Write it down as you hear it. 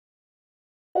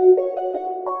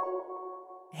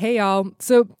Hey, y'all.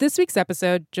 So this week's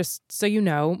episode, just so you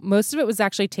know, most of it was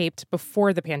actually taped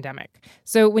before the pandemic.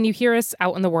 So when you hear us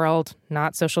out in the world,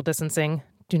 not social distancing,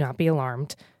 do not be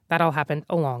alarmed. That all happened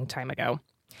a long time ago.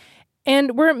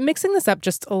 And we're mixing this up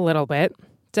just a little bit.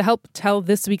 To help tell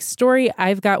this week's story,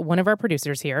 I've got one of our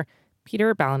producers here,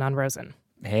 Peter Balanon-Rosen.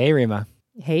 Hey, Rima.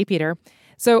 Hey, Peter.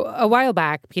 So a while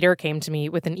back, Peter came to me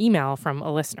with an email from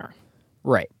a listener.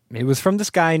 Right. It was from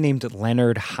this guy named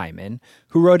Leonard Hyman,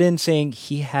 who wrote in saying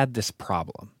he had this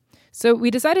problem. So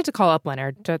we decided to call up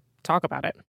Leonard to talk about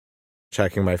it.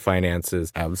 Checking my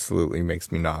finances absolutely makes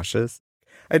me nauseous.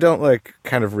 I don't like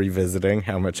kind of revisiting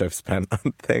how much I've spent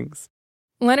on things.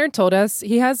 Leonard told us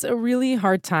he has a really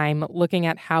hard time looking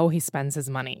at how he spends his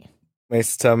money. My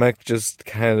stomach just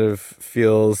kind of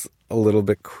feels a little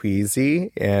bit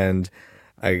queasy, and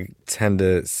I tend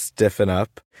to stiffen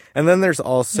up. And then there's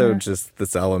also just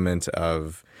this element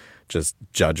of just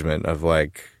judgment of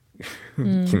like,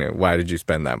 why did you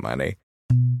spend that money?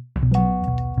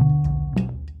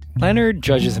 Leonard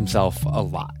judges himself a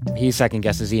lot. He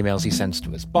second-guesses emails he sends to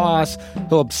his boss,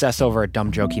 he'll obsess over a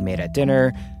dumb joke he made at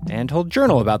dinner, and he'll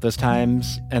journal about those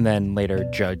times, and then later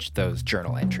judge those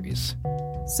journal entries.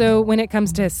 So when it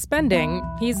comes to his spending,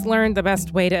 he's learned the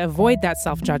best way to avoid that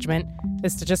self-judgment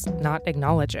is to just not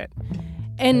acknowledge it.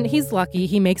 And he's lucky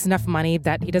he makes enough money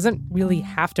that he doesn't really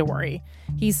have to worry.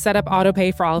 He's set up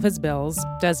autopay for all of his bills,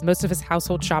 does most of his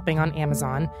household shopping on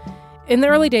Amazon. In the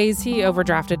early days, he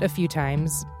overdrafted a few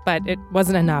times, but it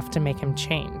wasn't enough to make him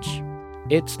change.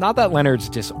 It's not that Leonard's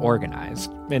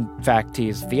disorganized. In fact,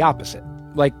 he's the opposite.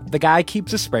 Like, the guy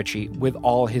keeps a spreadsheet with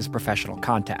all his professional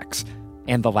contacts,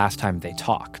 and the last time they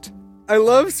talked. I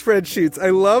love spreadsheets. I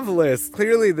love lists.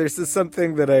 Clearly, this is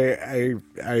something that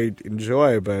I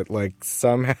enjoy, but like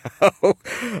somehow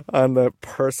on the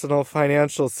personal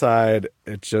financial side,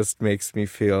 it just makes me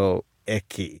feel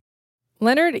icky.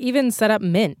 Leonard even set up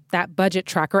Mint, that budget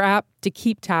tracker app, to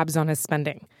keep tabs on his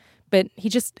spending. But he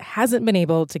just hasn't been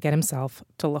able to get himself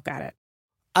to look at it.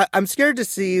 I'm scared to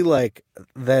see like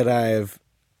that I've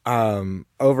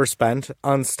overspent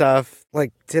on stuff.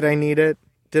 Like, did I need it?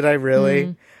 Did I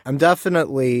really? I'm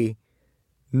definitely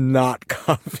not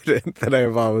confident that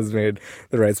I've always made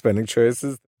the right spending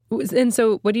choices. And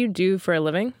so what do you do for a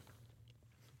living?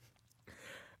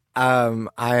 I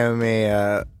am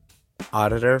a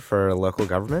auditor for a local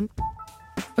government.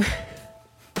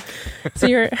 So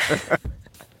you're...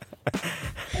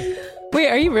 Wait,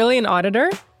 are you really an auditor?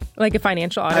 Like a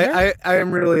financial auditor? I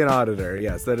am really an auditor,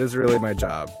 yes. That is really my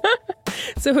job.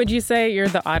 So would you say you're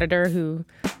the auditor who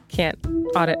can't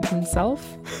audit himself?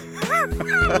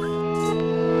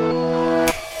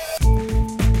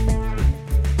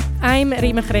 I'm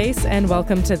Rima Grace, and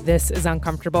welcome to This is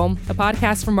Uncomfortable, a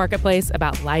podcast from Marketplace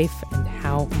about life and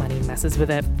how money messes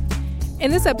with it.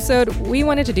 In this episode, we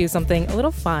wanted to do something a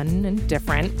little fun and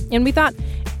different, and we thought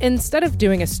instead of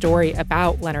doing a story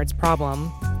about Leonard's problem,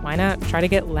 why not try to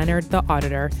get Leonard the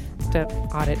auditor to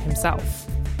audit himself?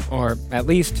 Or at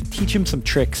least teach him some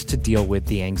tricks to deal with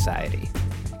the anxiety.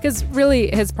 Because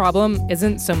really, his problem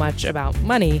isn't so much about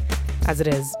money as it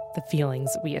is the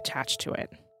feelings we attach to it.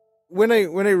 When I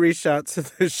reached out to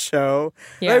this show,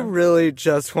 I really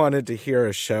just wanted to hear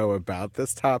a show about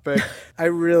this topic. I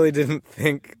really didn't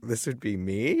think this would be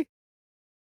me.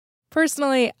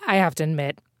 Personally, I have to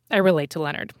admit, I relate to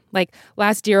Leonard. Like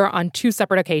last year on 2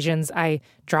 separate occasions, I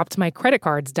dropped my credit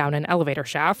cards down an elevator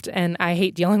shaft, and I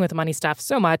hate dealing with money stuff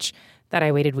so much that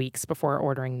I waited weeks before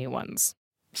ordering new ones.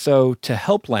 So to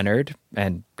help Leonard,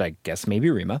 and I guess maybe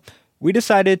Rima, we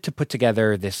decided to put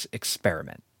together this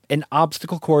experiment, an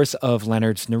obstacle course of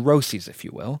Leonard's neuroses, if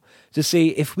you will, to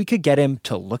see if we could get him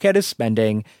to look at his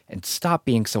spending and stop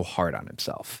being so hard on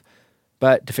himself.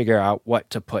 But to figure out what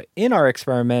to put in our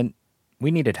experiment, we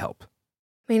needed help.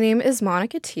 My name is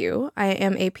Monica Tew. I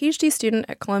am a PhD student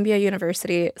at Columbia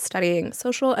University studying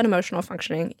social and emotional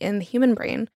functioning in the human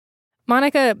brain.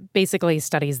 Monica basically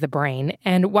studies the brain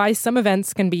and why some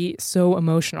events can be so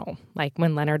emotional, like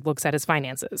when Leonard looks at his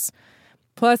finances.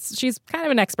 Plus, she's kind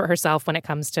of an expert herself when it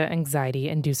comes to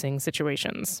anxiety-inducing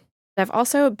situations. I've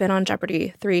also been on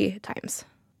Jeopardy 3 times.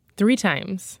 3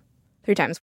 times? 3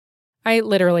 times. I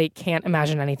literally can't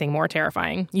imagine anything more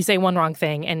terrifying. You say one wrong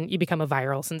thing and you become a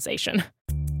viral sensation.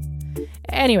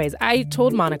 Anyways, I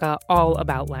told Monica all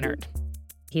about Leonard.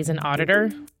 He's an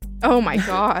auditor. Oh my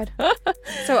God.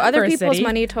 So other people's city.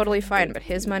 money, totally fine, but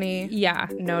his money, Yeah.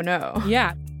 no.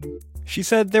 Yeah. She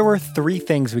said there were 3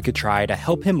 things we could try to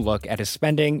help him look at his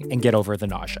spending and get over the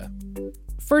nausea.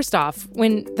 First off,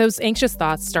 when those anxious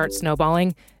thoughts start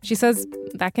snowballing, she says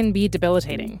that can be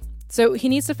debilitating. So he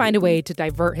needs to find a way to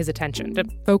divert his attention, to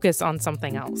focus on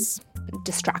something else.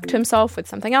 distract himself with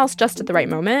something else just at the right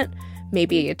moment,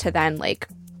 maybe to then like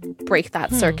break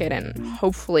that circuit and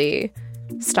hopefully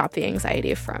stop the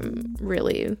anxiety from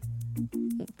really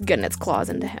getting its claws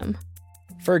into him.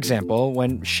 For example,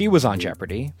 when she was on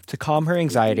Jeopardy, to calm her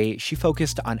anxiety, she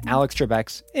focused on Alex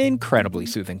Trebek's incredibly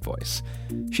soothing voice.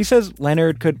 She says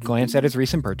Leonard could glance at his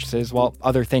recent purchases while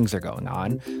other things are going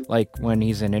on, like when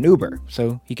he's in an Uber,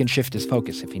 so he can shift his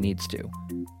focus if he needs to.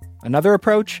 Another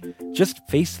approach, just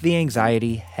face the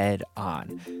anxiety head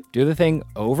on. Do the thing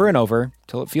over and over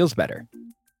till it feels better.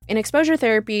 In exposure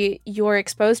therapy, you're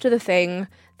exposed to the thing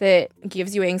that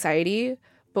gives you anxiety,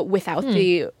 but without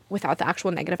the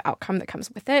actual negative outcome that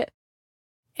comes with it.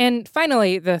 And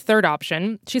finally, the third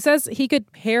option, she says he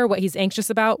could pair what he's anxious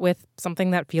about with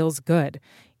something that feels good.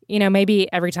 You know,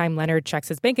 maybe every time Leonard checks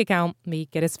his bank account, we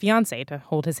get his fiancé to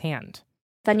hold his hand.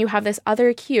 Then you have this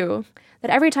other cue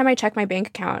that every time I check my bank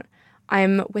account,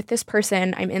 I'm with this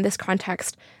person, I'm in this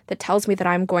context that tells me that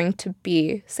I'm going to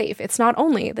be safe. It's not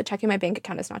only that checking my bank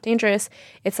account is not dangerous,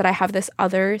 it's that I have this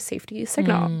other safety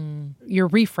signal. You're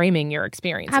reframing your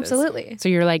experiences. Absolutely. So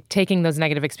you're like taking those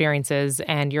negative experiences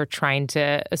and you're trying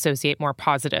to associate more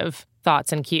positive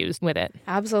thoughts and cues with it.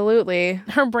 Absolutely.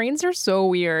 Our brains are so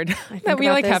weird that we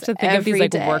like have to think of these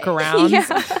like day. workarounds.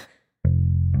 Yeah.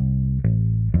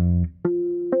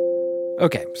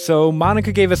 Okay, so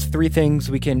Monica gave us 3 things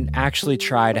we can actually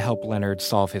try to help Leonard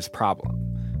solve his problem.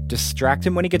 Distract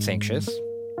him when he gets anxious,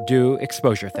 do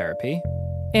exposure therapy,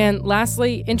 And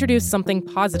lastly, introduce something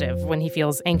positive when he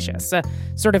feels anxious, a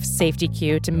sort of safety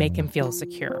cue to make him feel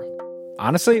secure.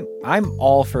 Honestly, I'm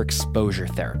all for exposure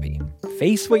therapy.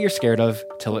 Face what you're scared of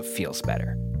till it feels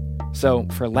better. So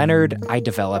for Leonard, I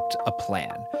developed a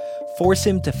plan. Force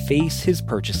him to face his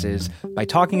purchases by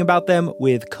talking about them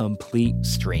with complete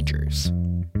strangers.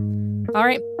 All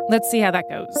right, let's see how that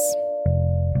goes.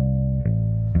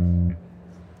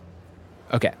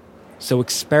 Okay, so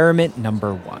experiment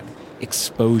number 1,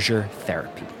 exposure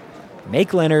therapy.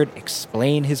 Make Leonard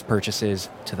explain his purchases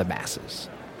to the masses.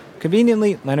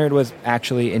 Conveniently, Leonard was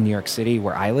actually in New York City,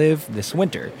 where I live, this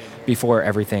winter, before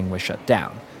everything was shut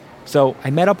down. So I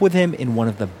met up with him in one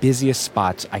of the busiest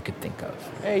spots I could think of.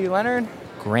 Hey, Leonard.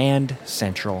 Grand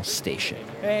Central Station.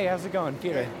 Hey, how's it going,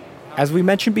 Peter? As we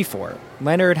mentioned before,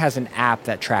 Leonard has an app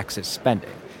that tracks his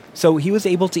spending. So he was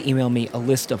able to email me a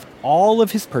list of all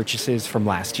of his purchases from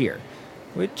last year,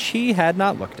 which he had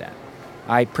not looked at.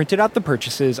 I printed out the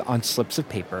purchases on slips of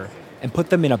paper and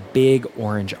put them in a big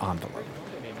orange envelope.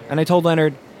 And I told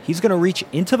Leonard he's going to reach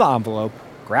into the envelope,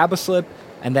 grab a slip,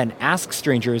 and then ask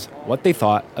strangers what they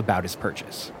thought about his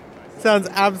purchase. Sounds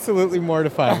absolutely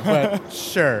mortifying, but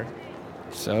sure.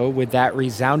 So with that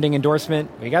resounding endorsement,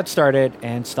 we got started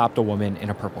and stopped a woman in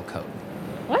a purple coat.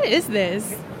 What is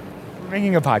this? We're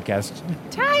making a podcast.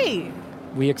 Tight.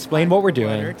 We explain what we're doing.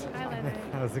 Leonard.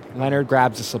 How's it going? Leonard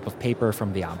grabs a slip of paper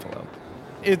from the envelope.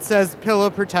 It says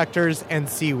pillow protectors and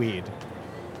seaweed.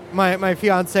 My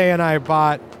fiance and I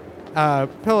bought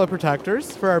pillow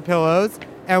protectors for our pillows,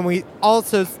 and we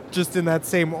also, just in that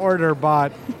same order,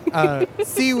 bought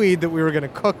seaweed that we were going to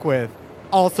cook with,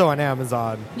 also on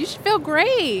Amazon. You should feel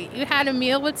great. You had a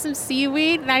meal with some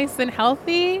seaweed, nice and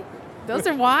healthy. Those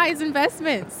are wise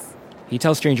investments. He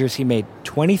tells strangers he made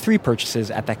 23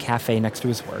 purchases at the cafe next to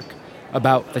his work,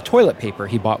 about the toilet paper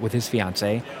he bought with his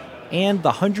fiancée, and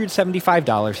the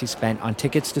 $175 he spent on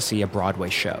tickets to see a Broadway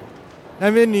show.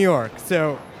 I'm in New York,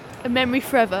 so A memory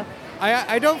forever.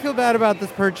 I don't feel bad about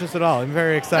this purchase at all. I'm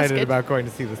very excited good. about going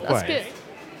to see this That's play. good.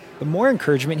 The more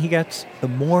encouragement he gets, the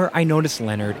more I notice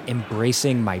Leonard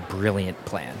embracing my brilliant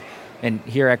plan. And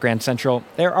here at Grand Central,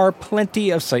 there are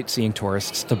plenty of sightseeing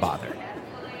tourists to bother.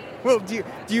 Well, do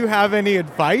you have any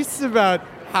advice about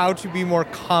how to be more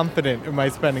confident in my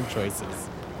spending choices?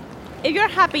 If you're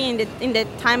happy in the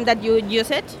time that you use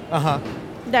it, Uh-huh.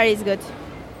 that is good.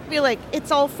 Feel like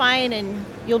it's all fine and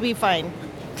you'll be fine.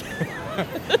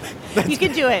 You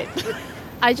can do it.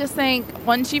 I just think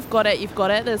once you've got it, you've got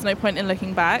it. There's no point in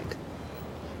looking back.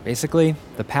 Basically,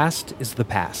 the past is the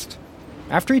past.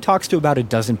 After he talks to about a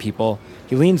dozen people,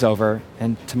 he leans over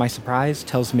and, to my surprise,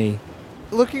 tells me,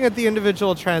 Looking at the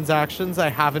individual transactions, I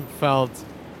haven't felt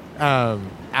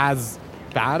as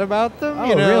bad about them. Oh,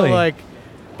 you know, really? like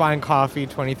buying coffee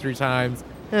 23 times,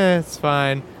 it's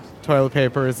fine. Toilet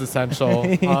paper is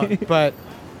essential. But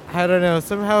I don't know,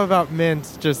 somehow about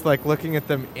mint, just like looking at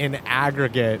them in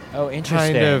aggregate, oh,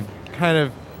 interesting. kind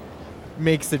of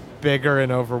makes it bigger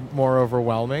and more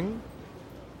overwhelming.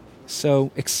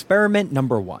 So, experiment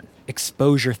number 1,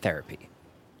 exposure therapy.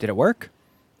 Did it work?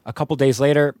 A couple days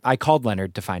later, I called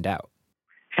Leonard to find out.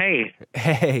 Hey.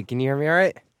 Hey, can you hear me all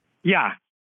right? Yeah.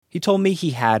 He told me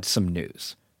he had some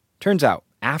news. Turns out,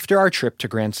 after our trip to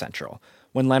Grand Central,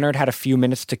 when Leonard had a few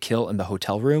minutes to kill in the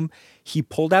hotel room, he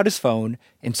pulled out his phone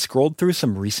and scrolled through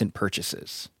some recent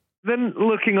purchases. Then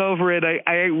looking over it,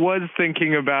 I was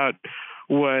thinking about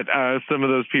what some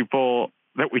of those people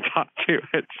that we talked to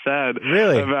had said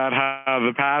about how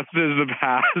the past is the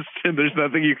past and there's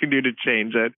nothing you can do to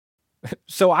change it.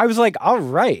 So I was like, all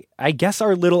right, I guess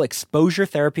our little exposure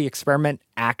therapy experiment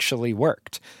actually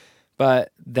worked.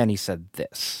 But then he said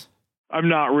this. I'm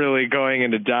not really going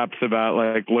into depth about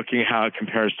like looking how it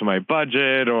compares to my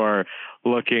budget or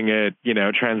looking at,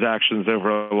 transactions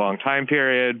over a long time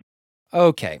period.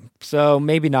 Okay, so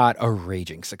maybe not a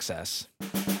raging success.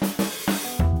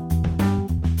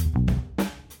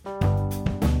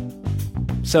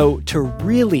 So to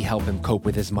really help him cope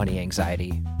with his money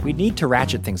anxiety, we need to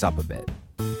ratchet things up a bit.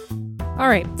 All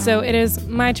right, so it is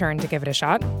my turn to give it a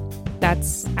shot.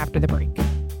 That's after the break.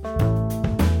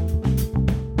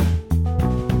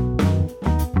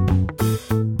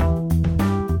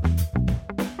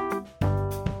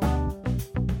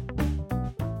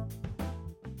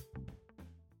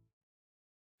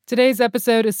 Today's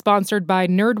episode is sponsored by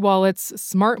NerdWallet's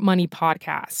Smart Money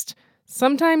Podcast.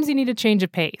 Sometimes you need a change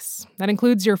of pace. That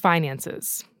includes your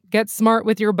finances. Get smart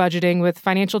with your budgeting with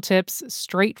financial tips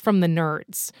straight from the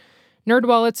nerds.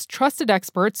 NerdWallet's trusted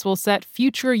experts will set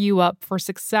future you up for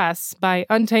success by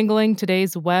untangling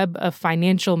today's web of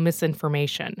financial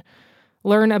misinformation.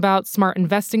 Learn about smart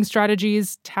investing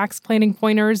strategies, tax planning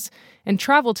pointers, and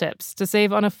travel tips to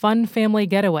save on a fun family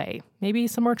getaway, maybe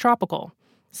somewhere tropical.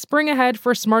 Spring ahead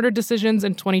for smarter decisions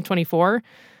in 2024.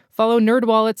 Follow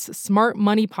NerdWallet's Smart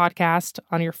Money Podcast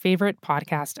on your favorite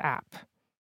podcast app.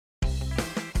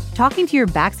 Talking to your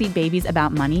backseat babies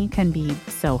about money can be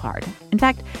so hard. In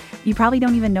fact, you probably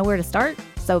don't even know where to start.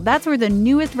 So that's where the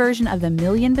newest version of the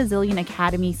Million Bazillion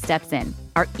Academy steps in,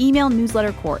 our email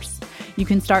newsletter course. You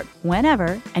can start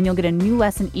whenever, and you'll get a new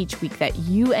lesson each week that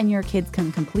you and your kids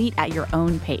can complete at your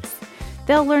own pace.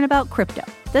 They'll learn about crypto,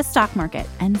 the stock market,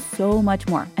 and so much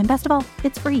more. And best of all,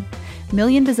 it's free.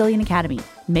 Million Bazillion Academy,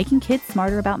 making kids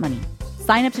smarter about money.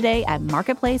 Sign up today at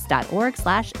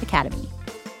marketplace.org/academy.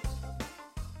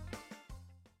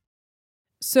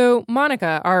 So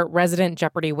Monica, our resident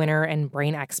Jeopardy winner and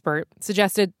brain expert,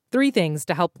 suggested 3 things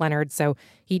to help Leonard so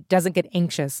he doesn't get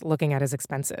anxious looking at his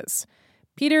expenses.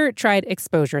 Peter tried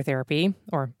exposure therapy,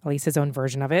 or at least his own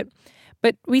version of it,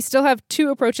 but we still have 2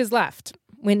 approaches left.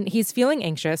 When he's feeling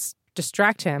anxious,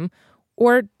 distract him,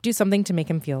 or do something to make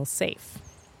him feel safe.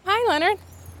 Hi, Leonard.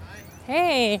 Hi.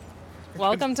 Hey.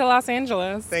 Welcome to Los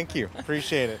Angeles. Thank you.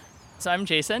 Appreciate it. So I'm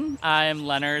Jason. I'm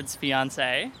Leonard's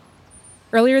fiance.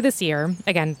 Earlier this year,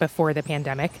 again before the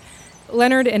pandemic,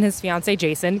 Leonard and his fiance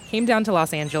Jason came down to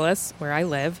Los Angeles, where I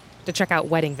live, to check out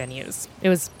wedding venues. It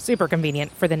was super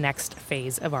convenient for the next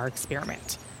phase of our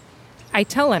experiment. I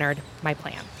tell Leonard my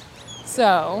plan.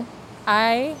 So,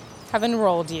 I have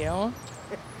enrolled you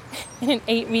in an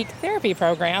 8-week therapy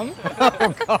program.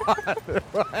 Oh, God.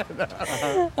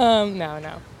 What?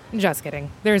 No. Just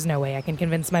kidding. There's no way I can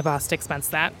convince my boss to expense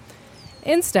that.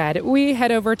 Instead, we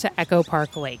head over to Echo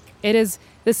Park Lake. It is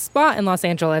this spot in Los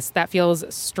Angeles that feels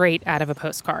straight out of a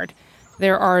postcard.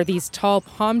 There are these tall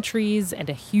palm trees and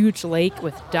a huge lake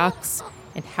with ducks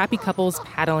and happy couples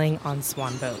paddling on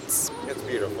swan boats. It's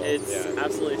beautiful. It's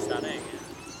absolutely stunning.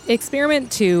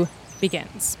 Experiment 2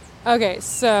 begins. Okay,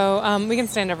 so we can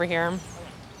stand over here.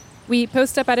 We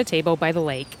post up at a table by the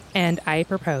lake, and I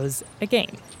propose a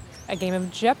game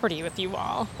of Jeopardy with you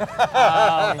all.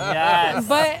 Oh, yes.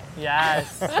 But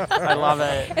yes, I love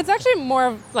it. It's actually more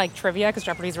of like trivia because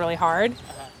Jeopardy's really hard.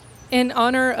 In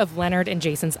honor of Leonard and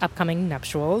Jason's upcoming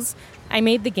nuptials, I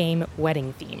made the game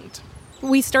wedding themed.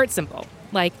 We start simple,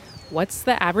 like what's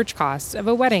the average cost of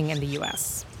a wedding in the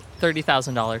U.S.?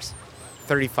 $30,000.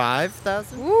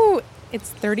 $35,000? Ooh,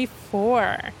 it's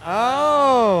 34.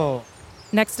 Oh.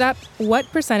 Next up, what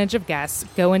percentage of guests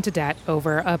go into debt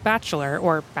over a bachelor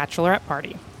or bachelorette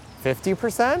party?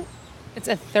 50%? It's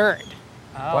a third.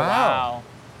 Oh, wow.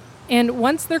 And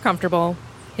once they're comfortable,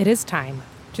 it is time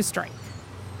to strike.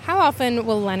 How often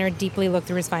will Leonard deeply look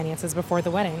through his finances before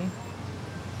the wedding?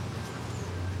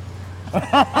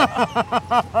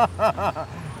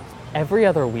 Every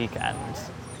other weekend.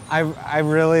 I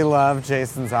really love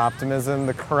Jason's optimism.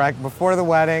 Before the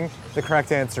wedding, the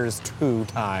correct answer is 2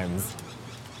 times.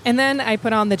 And then I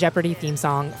put on the Jeopardy theme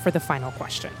song for the final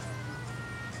question.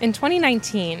 In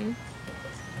 2019,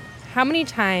 how many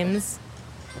times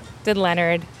did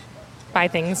Leonard buy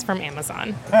things from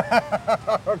Amazon?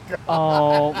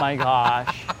 Oh my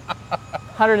gosh.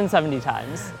 170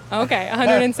 times. Okay,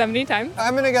 170 times?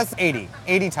 I'm going to guess 80.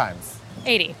 80 times.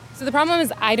 80. So the problem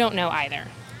is I don't know either.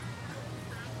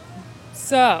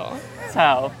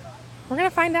 So, we're going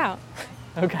to find out.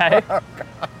 Okay.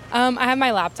 I have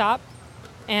my laptop,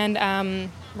 and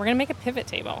we're going to make a pivot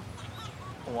table.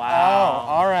 Wow. Oh,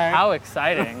 all right. How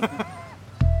exciting.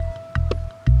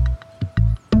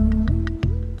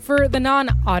 For the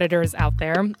non-auditors out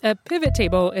there, a pivot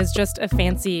table is just a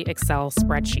fancy Excel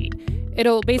spreadsheet.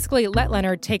 It'll basically let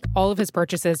Leonard take all of his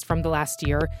purchases from the last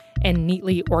year and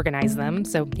neatly organize them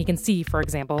so he can see, for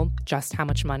example, just how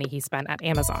much money he spent at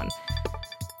Amazon.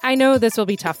 I know this will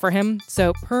be tough for him,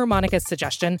 so per Monica's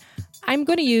suggestion, I'm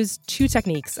going to use two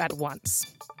techniques at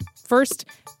once. First,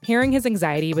 pairing his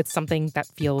anxiety with something that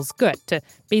feels good to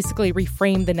basically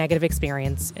reframe the negative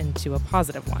experience into a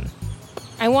positive one.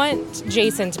 I want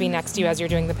Jason to be next to you as you're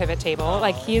doing the pivot table.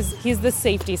 Like, he's the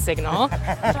safety signal.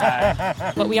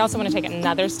 But we also want to take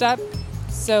another step.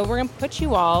 So we're going to put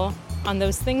you all on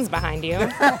those things behind you.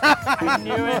 I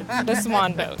knew it. The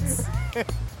swan boats.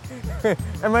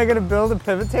 Am I going to build a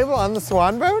pivot table on the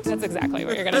swan boat? That's exactly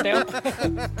what you're going to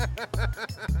do.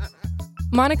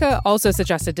 Monica also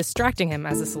suggested distracting him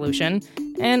as a solution,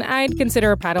 and I'd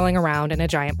consider paddling around in a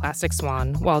giant plastic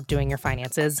swan while doing your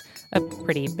finances a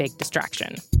pretty big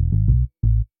distraction.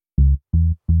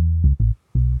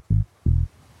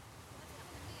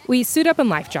 We suit up in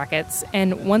life jackets,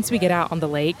 and once we get out on the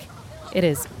lake, it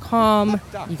is calm.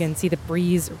 You can see the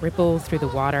breeze ripple through the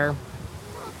water.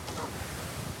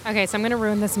 Okay, so I'm going to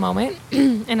ruin this moment,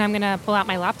 and I'm going to pull out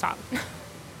my laptop.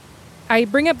 I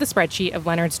bring up the spreadsheet of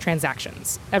Leonard's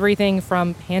transactions, everything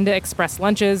from Panda Express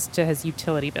lunches to his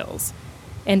utility bills.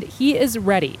 And he is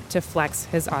ready to flex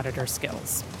his auditor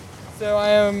skills. So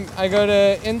I go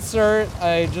to insert,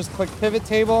 I just click pivot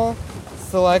table,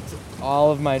 select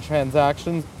all of my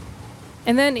transactions.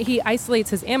 And then he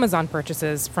isolates his Amazon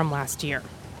purchases from last year.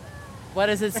 What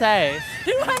does it say?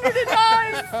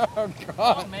 209! Oh,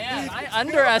 God. Oh, man, I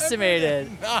underestimated.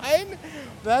 9?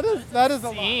 That is a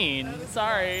lot.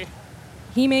 Sorry.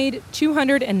 He made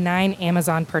 209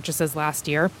 Amazon purchases last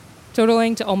year,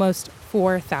 totaling to almost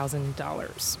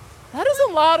 $4,000. That is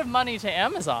a lot of money to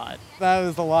Amazon. That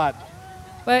is a lot.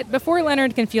 But before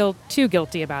Leonard can feel too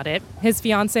guilty about it, his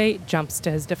fiancée jumps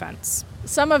to his defense.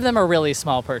 Some of them are really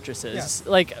small purchases. Yeah.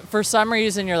 Like, for some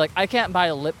reason, you're like, I can't buy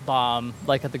a lip balm,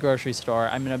 like at the grocery store.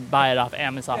 I'm going to buy it off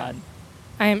Amazon. Yeah.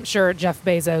 I'm sure Jeff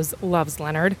Bezos loves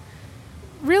Leonard.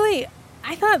 Really,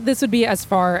 I thought this would be as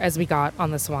far as we got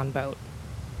on the swan boat.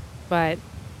 But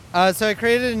so I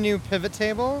created a new pivot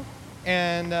table,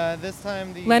 and this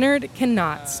time Leonard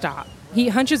cannot stop. He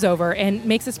hunches over and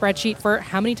makes a spreadsheet for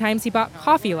how many times he bought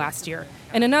coffee last year,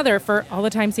 and another for all the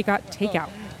times he got takeout.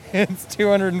 It's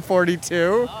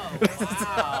 242. Oh,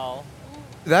 wow.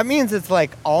 That means it's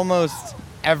like almost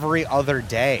every other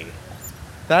day.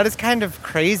 That is kind of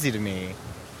crazy to me.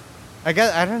 I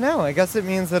don't know. I guess it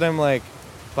means that I'm like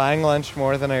buying lunch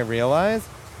more than I realize.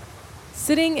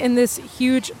 Sitting in this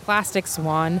huge plastic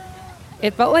swan,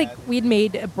 it felt like we'd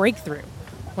made a breakthrough.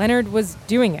 Leonard was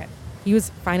doing it. He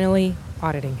was finally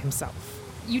auditing himself.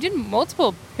 You did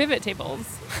multiple pivot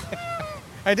tables.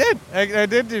 I did. I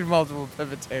did do multiple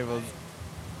pivot tables.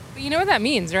 But you know what that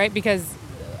means, right? Because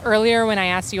earlier when I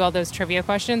asked you all those trivia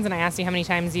questions and I asked you how many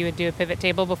times you would do a pivot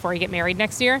table before you get married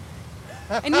next year,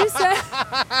 and you said...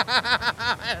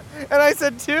 And I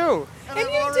said 2. And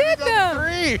you did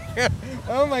them! 3.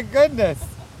 Oh my goodness.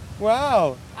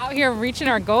 Wow. Out here reaching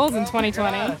our goals in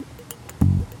 2020.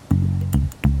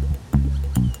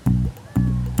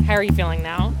 How are you feeling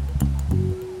now?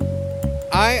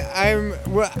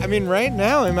 Right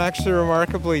now I'm actually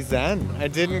remarkably zen. I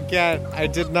did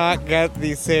not get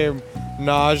the same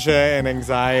nausea and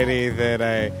anxiety that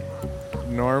I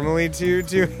normally do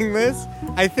doing this.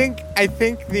 I think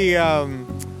the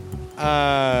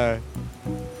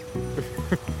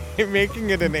making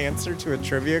it an answer to a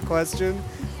trivia question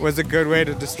was a good way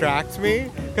to distract me,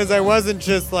 because I wasn't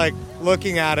just like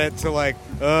looking at it to like,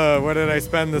 what did I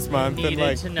spend this month? I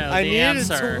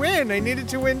needed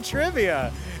to win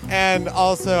trivia. And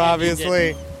also,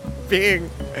 obviously,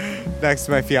 being next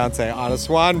to my fiance on a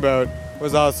swan boat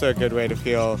was also a good way to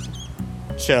feel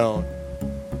chill.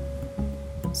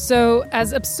 So,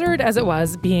 as absurd as it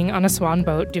was being on a swan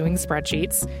boat doing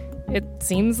spreadsheets, it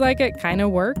seems like it kind of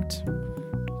worked.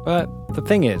 But the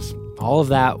thing is, all of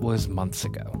that was months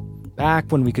ago,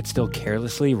 back when we could still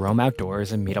carelessly roam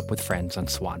outdoors and meet up with friends on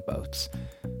swan boats.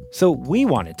 So we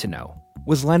wanted to know,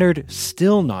 was Leonard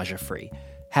still nausea-free?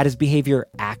 Had his behavior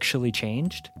actually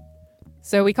changed?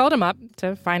 So we called him up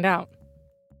to find out.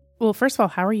 Well, first of all,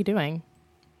 how are you doing?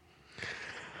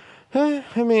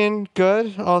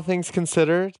 Good, all things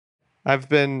considered. I've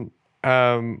been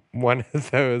one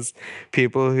of those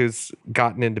people who's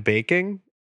gotten into baking.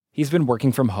 He's been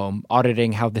working from home,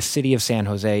 auditing how the city of San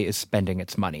Jose is spending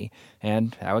its money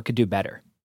and how it could do better.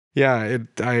 Yeah,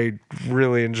 I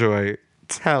really enjoy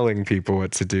telling people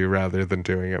what to do rather than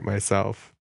doing it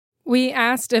myself. We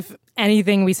asked if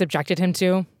anything we subjected him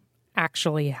to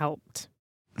actually helped.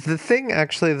 The thing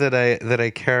actually that I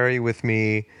carry with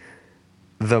me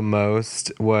the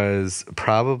most was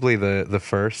probably the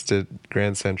first at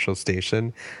Grand Central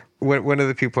Station. One of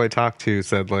the people I talked to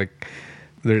said, like,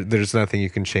 there's nothing you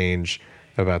can change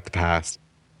about the past.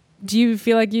 Do you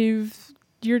feel like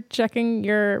you're checking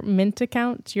your Mint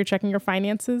account? You're checking your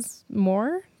finances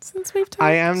more since we've talked?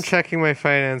 I am checking my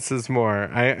finances more.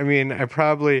 I mean, I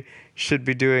probably should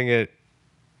be doing it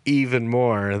even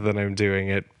more than I'm doing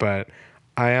it, but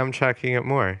I am checking it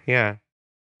more, yeah.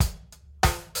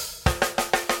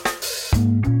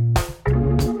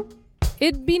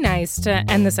 It'd be nice to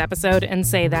end this episode and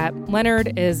say that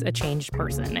Leonard is a changed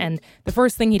person, and the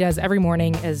first thing he does every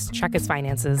morning is check his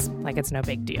finances like it's no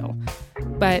big deal.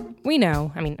 But we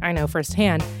know, I know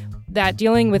firsthand, that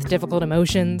dealing with difficult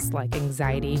emotions like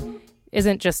anxiety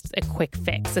isn't just a quick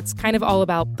fix. It's kind of all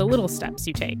about the little steps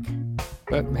you take.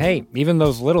 But hey, even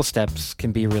those little steps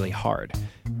can be really hard.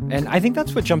 And I think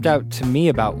that's what jumped out to me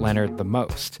about Leonard the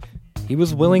most. He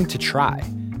was willing to try.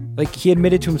 Like, he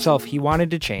admitted to himself he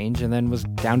wanted to change and then was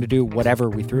down to do whatever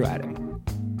we threw at him.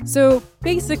 So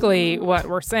basically what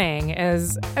we're saying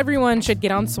is everyone should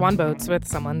get on swan boats with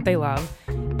someone they love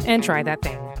and try that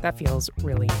thing that feels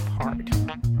really hard.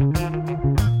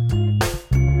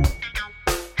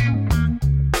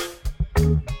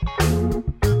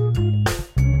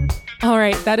 All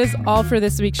right, that is all for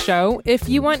this week's show. If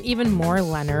you want even more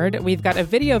Leonard, we've got a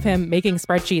video of him making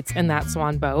spreadsheets in that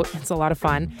swan boat. It's a lot of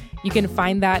fun. You can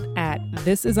find that at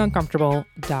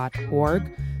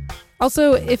thisusuncomfortable.org.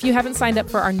 Also, if you haven't signed up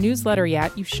for our newsletter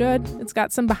yet, you should. It's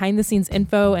got some behind-the-scenes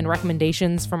info and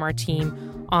recommendations from our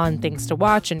team on things to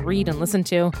watch and read and listen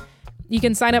to. You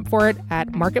can sign up for it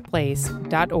at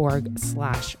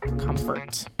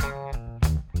marketplace.org/comfort.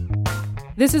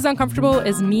 This is Uncomfortable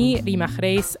is me, Rima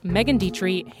Chreis, Megan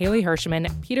Dietrich, Haley Hirschman,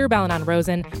 Peter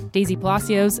Balanon-Rosen, Daisy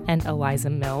Palacios, and Eliza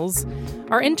Mills.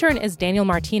 Our intern is Daniel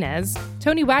Martinez.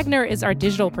 Tony Wagner is our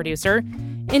digital producer.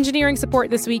 Engineering support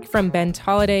this week from Ben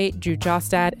Tolliday, Drew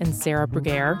Jostad, and Sarah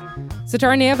Bruguer.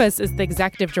 Sitar Nieves is the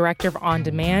executive director of On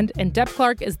Demand, and Deb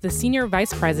Clark is the senior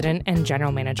vice president and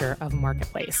general manager of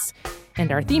Marketplace.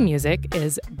 And our theme music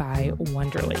is by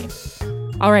Wonderly.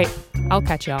 All right, I'll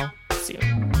catch y'all soon.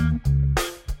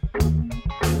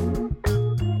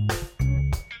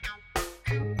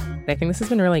 I think this has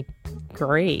been really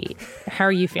great. How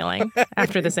are you feeling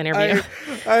after this interview?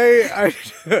 I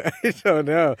don't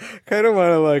know. Kind of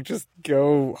want to just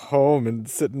go home and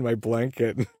sit in my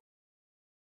blanket.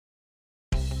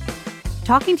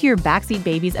 Talking to your backseat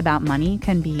babies about money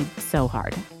can be so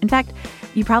hard. In fact,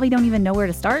 you probably don't even know where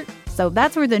to start. So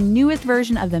that's where the newest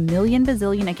version of the Million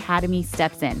Bazillion Academy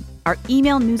steps in, our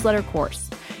email newsletter course.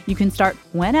 You can start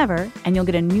whenever, and you'll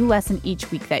get a new lesson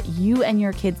each week that you and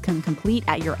your kids can complete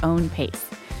at your own pace.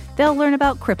 They'll learn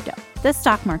about crypto, the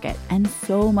stock market, and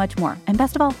so much more. And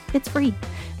best of all, it's free.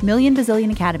 Million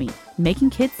Bazillion Academy,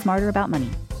 making kids smarter about money.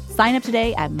 Sign up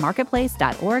today at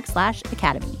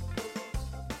marketplace.org/academy.